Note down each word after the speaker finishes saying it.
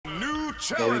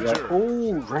There we go.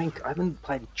 Oh, rank. I haven't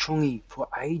played Chungi for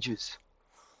ages.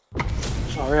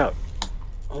 Far out.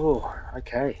 Oh,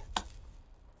 okay.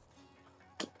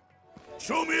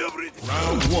 Show me everything.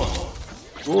 Round one.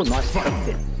 Oh, nice cut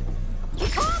there.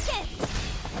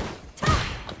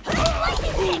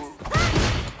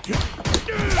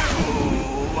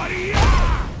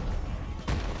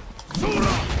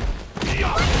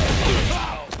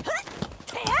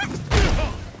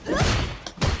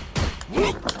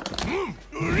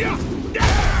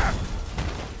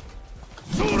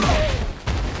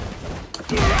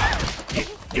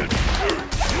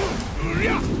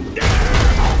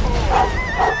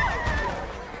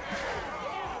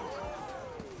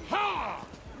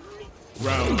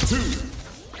 Round two.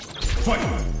 Fight.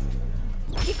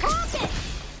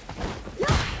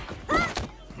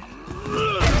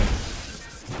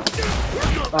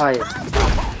 Oh, yeah.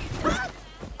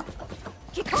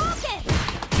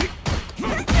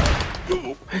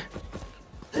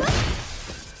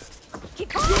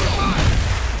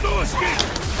 No escape!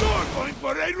 You're going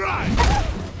for a ride!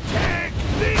 Take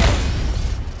this!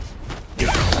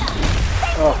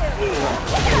 Oh.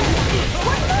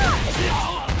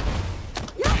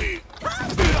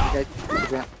 Okay,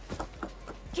 yeah.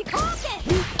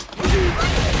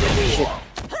 Shit.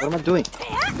 What am I doing?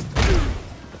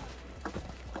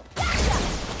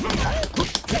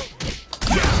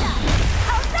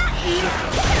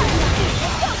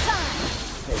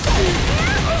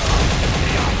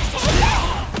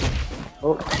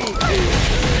 Oh.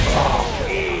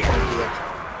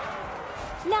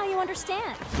 Now you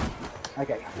understand.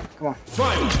 Okay, come on.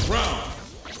 Final round.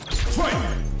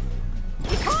 Fight.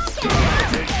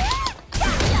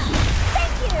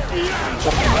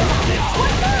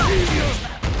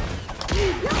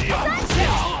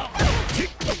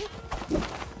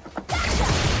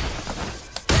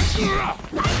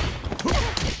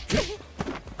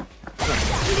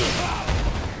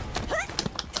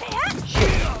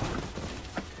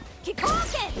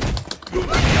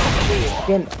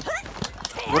 Again.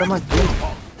 What am I doing?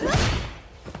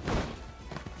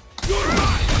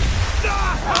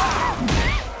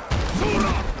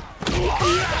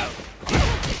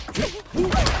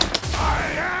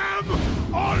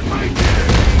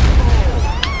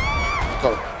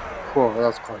 Oh, that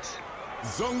was close.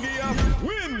 Zongia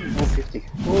wins. 450.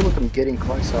 Oh, look, I'm getting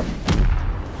closer.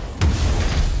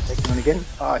 Takes me on again.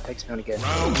 Oh, it takes me on again.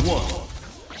 Round one.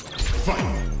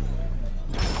 Fight.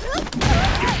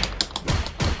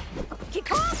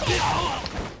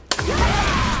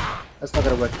 That's not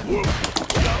gonna work.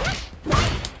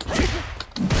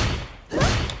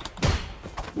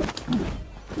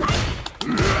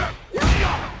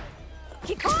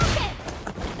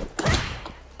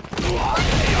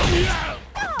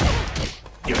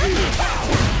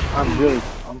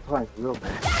 I'm playing real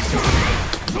bad.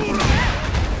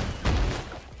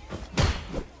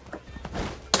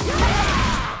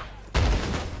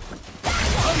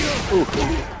 Ooh.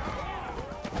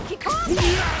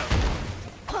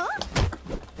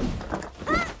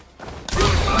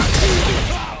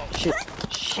 Shit,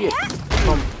 shit.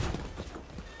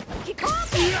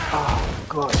 Oh,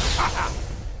 God.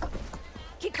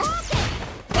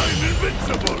 I'm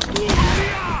invincible.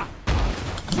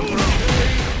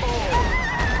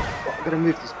 I gotta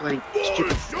move this bloody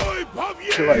stupid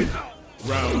kilo.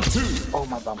 Round two. Oh,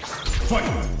 my bum. Fight.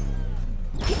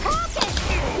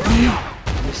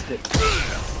 Missed it.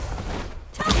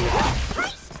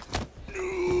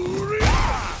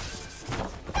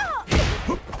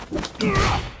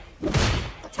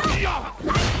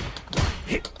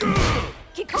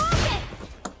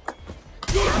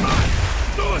 You're mine.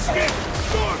 No escape.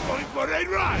 You're going for a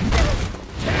ride.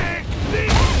 Take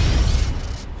this.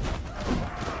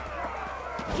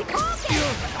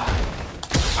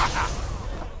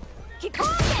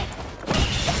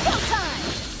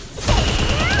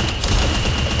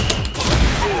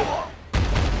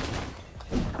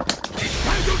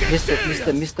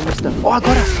 Missed it. Oh, I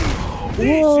got it. This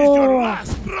is your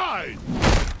last ride.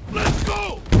 Let's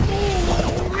go.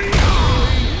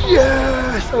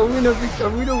 Yes, I win a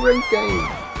rank game.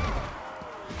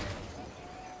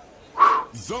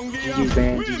 GG's,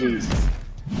 man, GG's.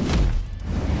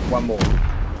 One more.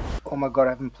 Oh my God, I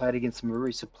haven't played against a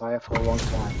Marisa player for a long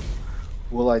time.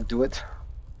 Will I do it?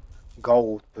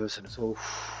 Gold person, so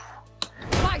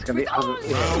it's gonna be other.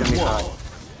 Yeah, it's gonna be hard.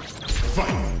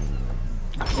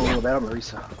 All about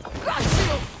Marisa.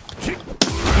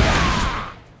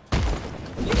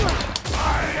 I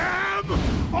am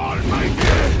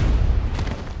almighty.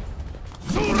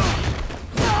 Sura.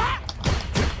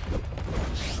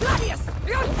 Gladius,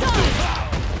 you're done!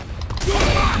 You're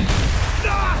mine.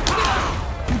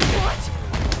 What?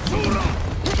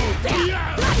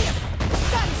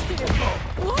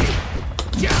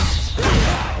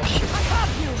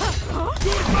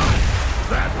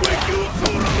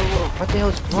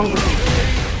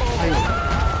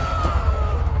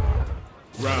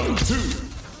 2.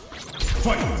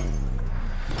 Fight.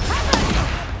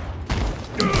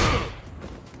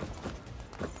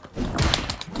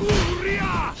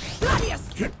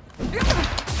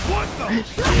 What the?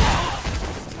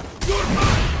 You're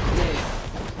mine.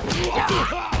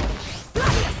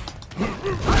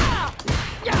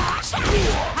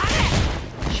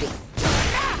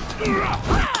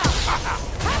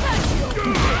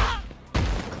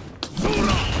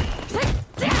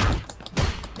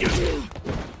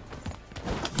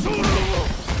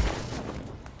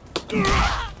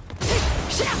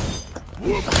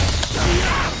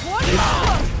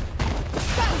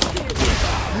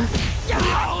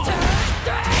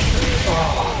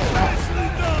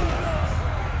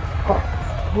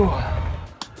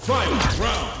 Final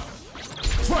round.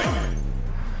 Fight.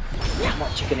 I'm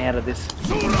not chicken out of this.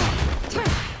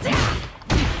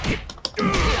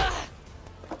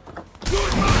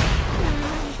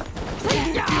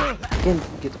 Again,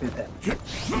 gets me with that.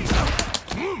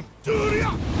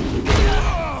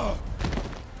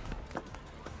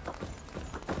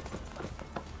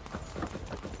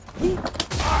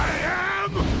 I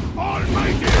am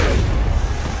almighty.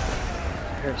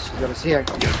 Here, she's got a see. Get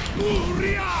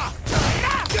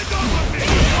off of me!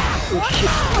 Oh shit!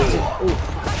 Oh.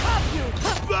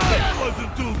 That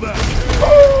wasn't too bad.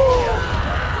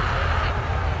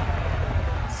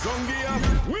 Zongia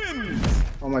wins.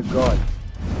 Oh my god!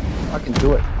 I can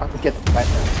do it. I can get the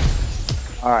platinum.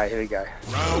 All right, here we go.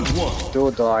 Round 1. Do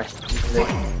or die.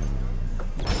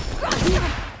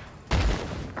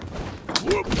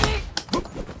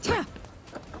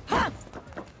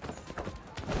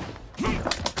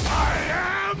 I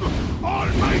am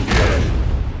almighty.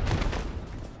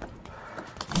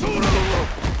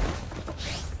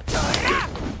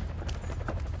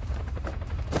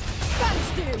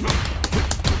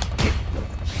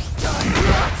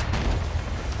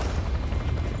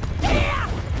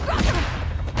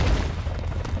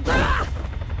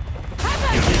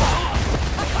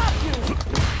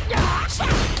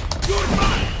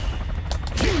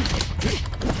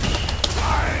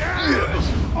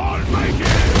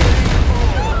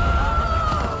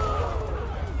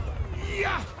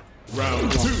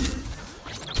 Round 2.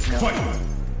 Fight.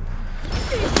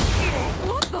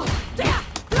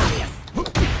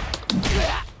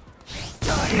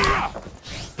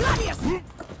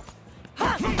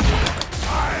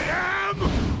 I am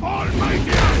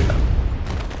almighty.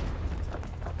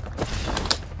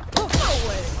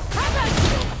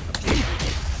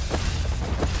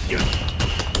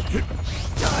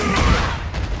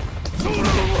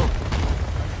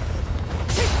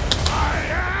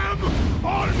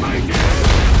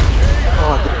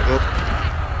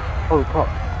 Holy crap!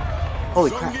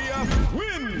 Holy crap! Zongia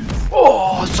wins.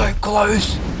 Oh, so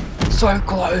close! So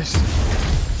close!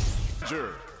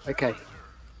 Sure. Okay,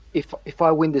 if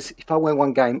I win this, if I win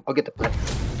one game, I'll get the platinum.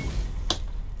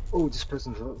 Oh, this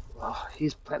person's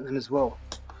he's platinum as well.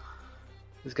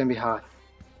 It's gonna be hard.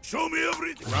 Show me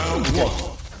everything. Round 1.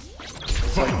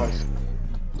 So close.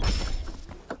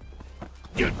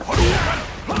 Get right there.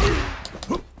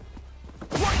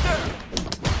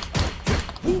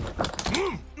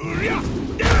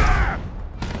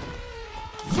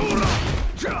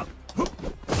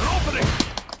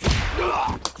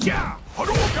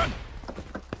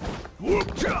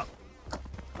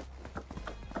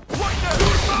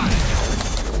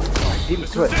 Beat me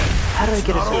to it. How did I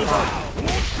get it so far?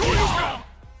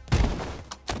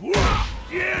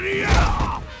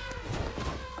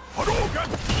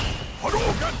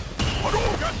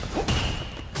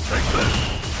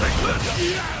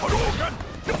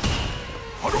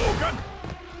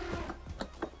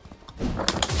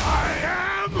 I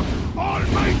am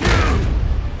almighty.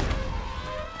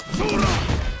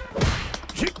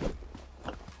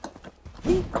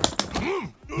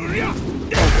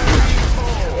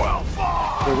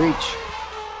 The reach.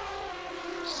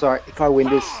 Sorry, if I win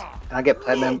this and I get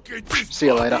platinum, see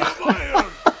you later.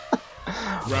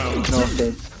 Round No 2.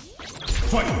 offense.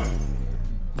 Fight.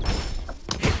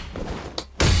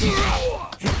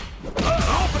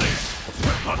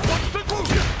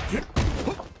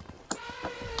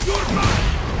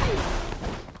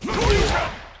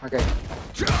 Okay.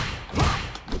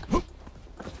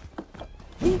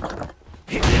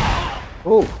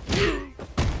 Oh.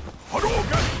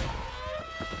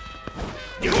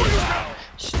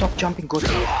 Stop jumping, good. Do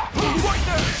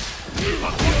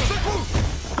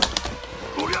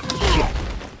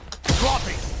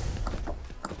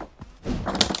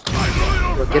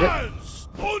I get it?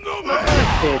 Oh no, man!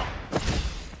 Dead.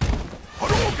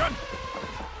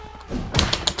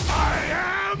 I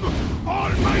am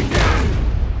almighty.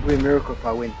 It'll be a miracle if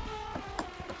I win.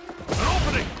 An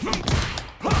opening!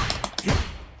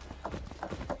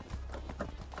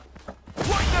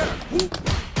 Right there!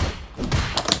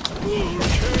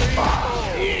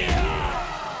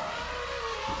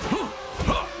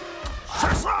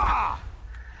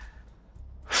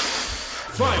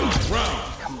 Final round!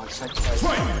 Come on, so close.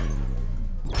 Fight!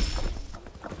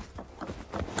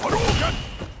 Hadouken!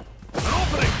 An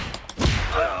opening!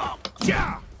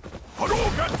 Yeah!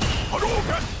 Hadouken!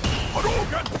 Hadouken!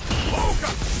 Hadouken!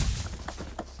 Hadouken!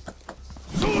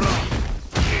 Zura!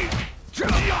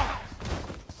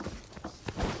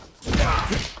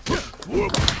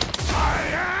 I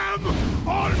am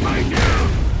Almighty!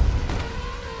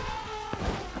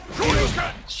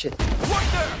 Hadouken! Shit. Right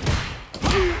there!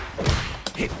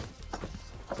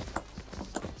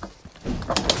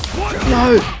 No!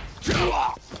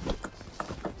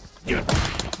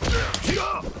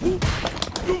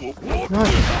 No!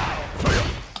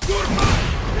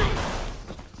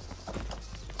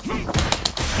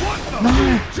 No!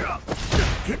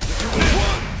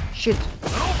 Shit!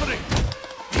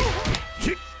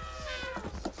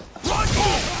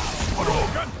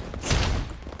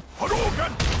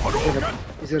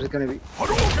 Is it gonna be?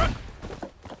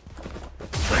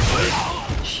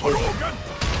 Shit!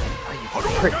 Are you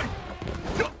prick?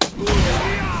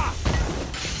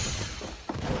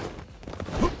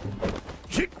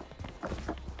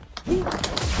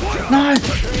 No!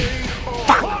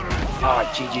 Fuck!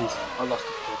 Ah, GG's. I lost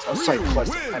the points. I was so close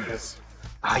to that.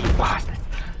 Ah, you bastard.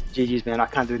 GG's, man. I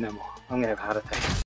can't do no more. I'm gonna have a heart attack.